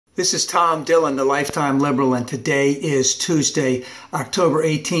This is Tom Dillon, the Lifetime Liberal, and today is Tuesday, October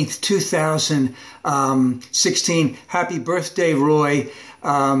 18th, 2016. Happy birthday, Roy.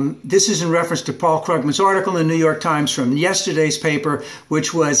 This is in reference to Paul Krugman's article in the New York Times from yesterday's paper,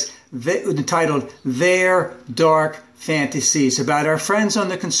 which was entitled Their Dark Fantasies, about our friends on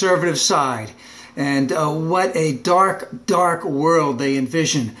the conservative side and what a dark, dark world they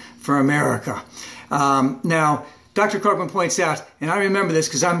envision for America. Now, Dr. Krugman points out, and I remember this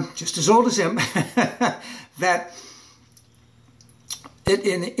because I'm just as old as him, that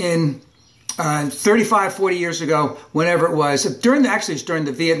in 35, 40 years ago, whenever it was, during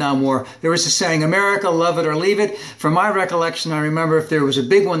the Vietnam War, there was a saying, America, love it or leave it. From my recollection, I remember if there was a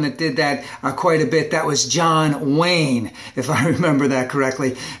big one that did that quite a bit, that was John Wayne, if I remember that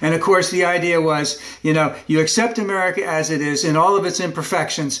correctly. And of course, the idea was, you accept America as it is in all of its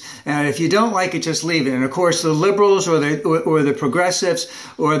imperfections, and if you don't like it, just leave it. And of course, the liberals or the progressives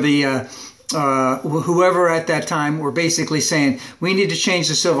or the whoever at that time were basically saying, we need to change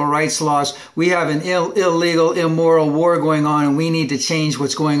the civil rights laws. We have an illegal, immoral war going on, and we need to change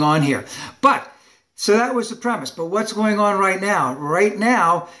what's going on here. So that was the premise. But what's going on right now? Right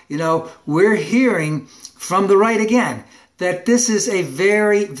now, we're hearing from the right again that this is a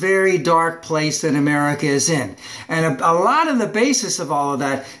very, very dark place that America is in. And a lot of the basis of all of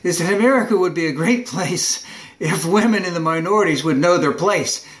that is that America would be a great place if women in the minorities would know their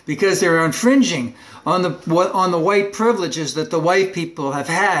place, because they're infringing on the white privileges that the white people have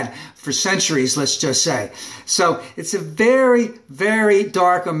had for centuries, let's just say. So it's a very, very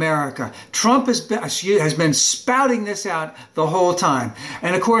dark America. Trump has been spouting this out the whole time.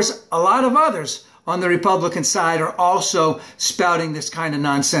 And of course, a lot of others on the Republican side are also spouting this kind of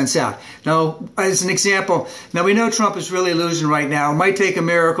nonsense out. Now, as an example, now we know Trump is really losing right now. It might take a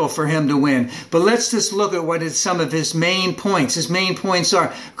miracle for him to win. But let's just look at what is some of his main points. His main points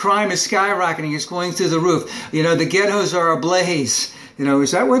are crime is skyrocketing. It's going through the roof. The ghettos are ablaze.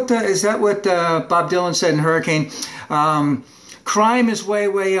 Is that what Bob Dylan said in Hurricane? Crime is way,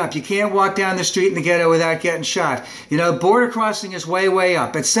 way up. You can't walk down the street in the ghetto without getting shot. Border crossing is way, way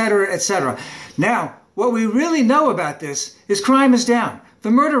up, et cetera, et cetera. Now, what we really know about this is crime is down.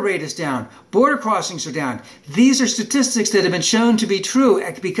 The murder rate is down. Border crossings are down. These are statistics that have been shown to be true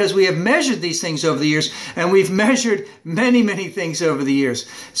because we have measured these things over the years, and we've measured many, many things over the years.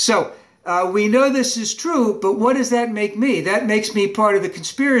 So, we know this is true, but what does that make me? That makes me part of the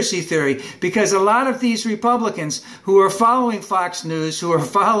conspiracy theory, because a lot of these Republicans who are following Fox News, who are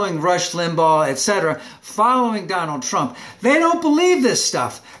following Rush Limbaugh, etc., following Donald Trump, they don't believe this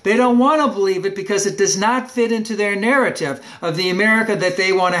stuff. They don't want to believe it because it does not fit into their narrative of the America that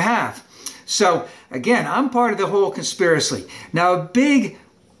they want to have. So, again, I'm part of the whole conspiracy. Now, a big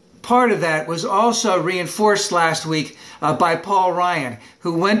part of that was also reinforced last week by Paul Ryan,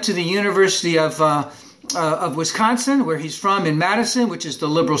 who went to the University of Wisconsin, where he's from, in Madison, which is the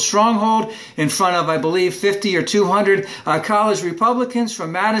liberal stronghold, in front of, I believe, 50 or 200 college Republicans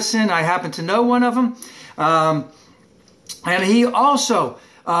from Madison. I happen to know one of them. And he also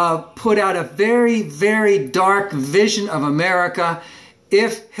put out a very, very dark vision of America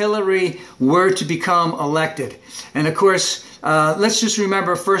if Hillary were to become elected. And of course, let's just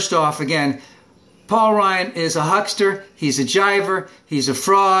remember, first off, again, Paul Ryan is a huckster, he's a jiver, he's a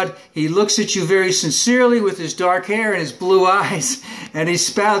fraud, he looks at you very sincerely with his dark hair and his blue eyes, and he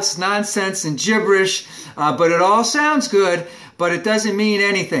spouts nonsense and gibberish, but it all sounds good, but it doesn't mean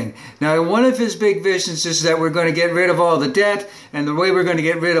anything. Now, one of his big visions is that we're going to get rid of all the debt, and the way we're going to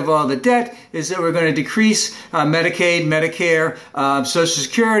get rid of all the debt is that we're going to decrease Medicaid, Medicare, Social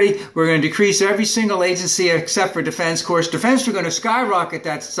Security. We're going to decrease every single agency except for defense. Of course, defense, we're going to skyrocket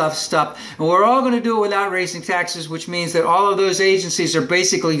that stuff, and we're all going to do it without raising taxes, which means that all of those agencies are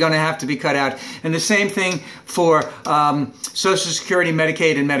basically going to have to be cut out. And the same thing for Social Security,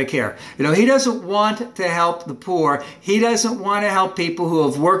 Medicaid, and Medicare. He doesn't want to help the poor. He doesn't want to help people who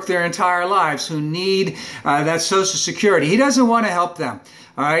have worked their entire lives, who need that Social Security. He doesn't want to help them.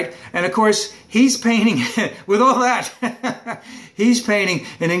 All right. And of course, he's painting, with all that, he's painting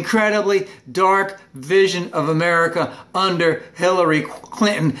an incredibly dark vision of America under Hillary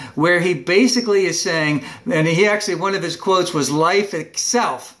Clinton, where he basically is saying, and he actually, one of his quotes was, life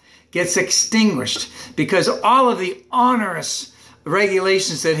itself gets extinguished because all of the onerous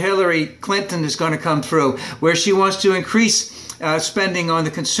regulations that Hillary Clinton is going to come through, where she wants to increase spending on the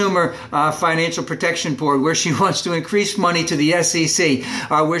Consumer Financial Protection Board, where she wants to increase money to the SEC,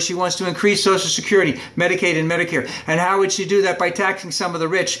 where she wants to increase Social Security, Medicaid, and Medicare. And how would she do that? By taxing some of the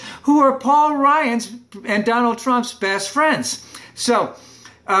rich, who are Paul Ryan's and Donald Trump's best friends. So,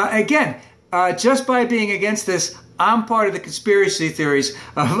 again, just by being against this, I'm part of the conspiracy theories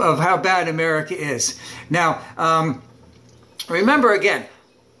of how bad America is. Now, remember again,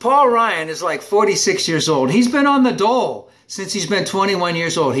 Paul Ryan is like 46 years old. He's been on the dole since he's been 21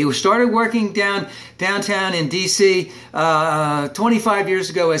 years old. He started working downtown in D.C. 25 years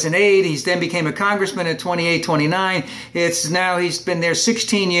ago as an aide. He then became a congressman at 28, 29. He's been there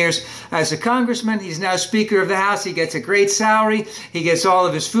 16 years as a congressman. He's now Speaker of the House. He gets a great salary. He gets all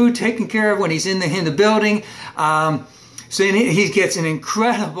of his food taken care of when he's in the building. So he gets an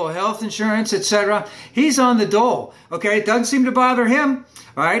incredible health insurance, etc. He's on the dole. Okay, it doesn't seem to bother him,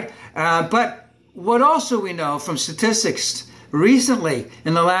 right? But what also we know from statistics recently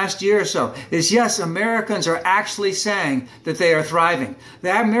in the last year or so is, yes, Americans are actually saying that they are thriving.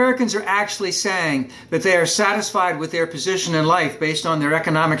 The Americans are actually saying that they are satisfied with their position in life based on their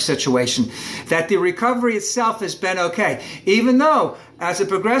economic situation, that the recovery itself has been okay, even though as a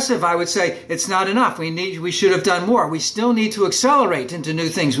progressive, I would say it's not enough. We should have done more. We still need to accelerate into new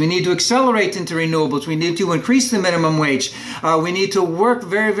things. We need to accelerate into renewables. We need to increase the minimum wage. We need to work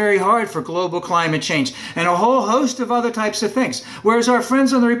very, very hard for global climate change and a whole host of other types of things. Whereas our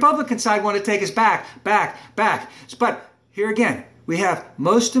friends on the Republican side want to take us back. But here again, we have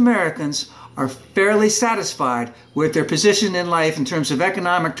most Americans are fairly satisfied with their position in life in terms of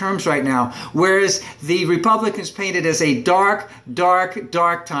economic terms right now, whereas the Republicans paint it as a dark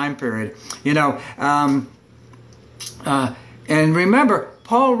time period. And remember,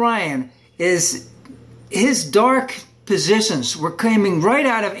 Paul Ryan his dark positions were coming right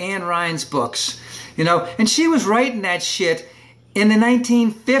out of Ayn Rand's books, and she was writing that shit in the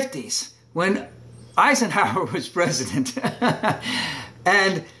 1950s when Eisenhower was president.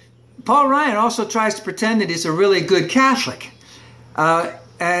 And Paul Ryan also tries to pretend that he's a really good Catholic,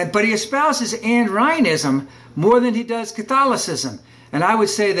 but he espouses Ayn Randism more than he does Catholicism. And I would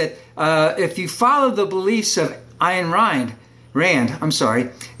say that if you follow the beliefs of Ayn Rand,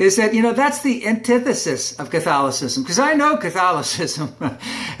 is that, that's the antithesis of Catholicism. Because I know Catholicism,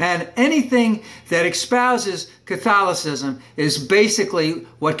 and anything that espouses Catholicism is basically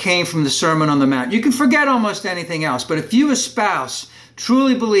what came from the Sermon on the Mount. You can forget almost anything else, but if you espouse,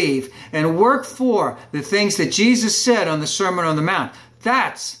 truly believe, and work for the things that Jesus said on the Sermon on the Mount,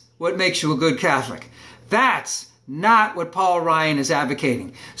 that's what makes you a good Catholic. That's not what Paul Ryan is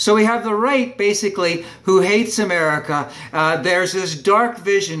advocating. So we have the right, basically, who hates America. There's this dark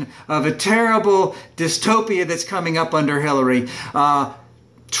vision of a terrible dystopia that's coming up under Hillary.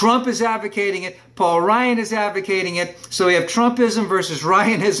 Trump is advocating it. Paul Ryan is advocating it. So we have Trumpism versus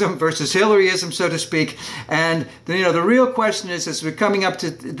Ryanism versus Hillaryism, so to speak. And the real question is, as we're coming up to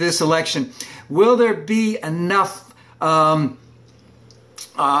this election, will there be enough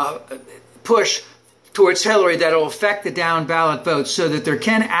push towards Hillary that will affect the down ballot votes so that there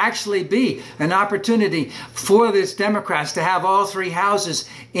can actually be an opportunity for these Democrats to have all three houses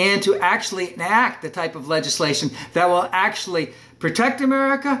and to actually enact the type of legislation that will actually protect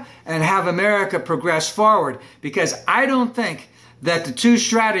America and have America progress forward. Because I don't think that the two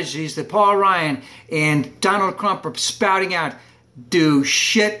strategies that Paul Ryan and Donald Trump are spouting out do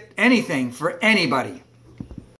anything for anybody.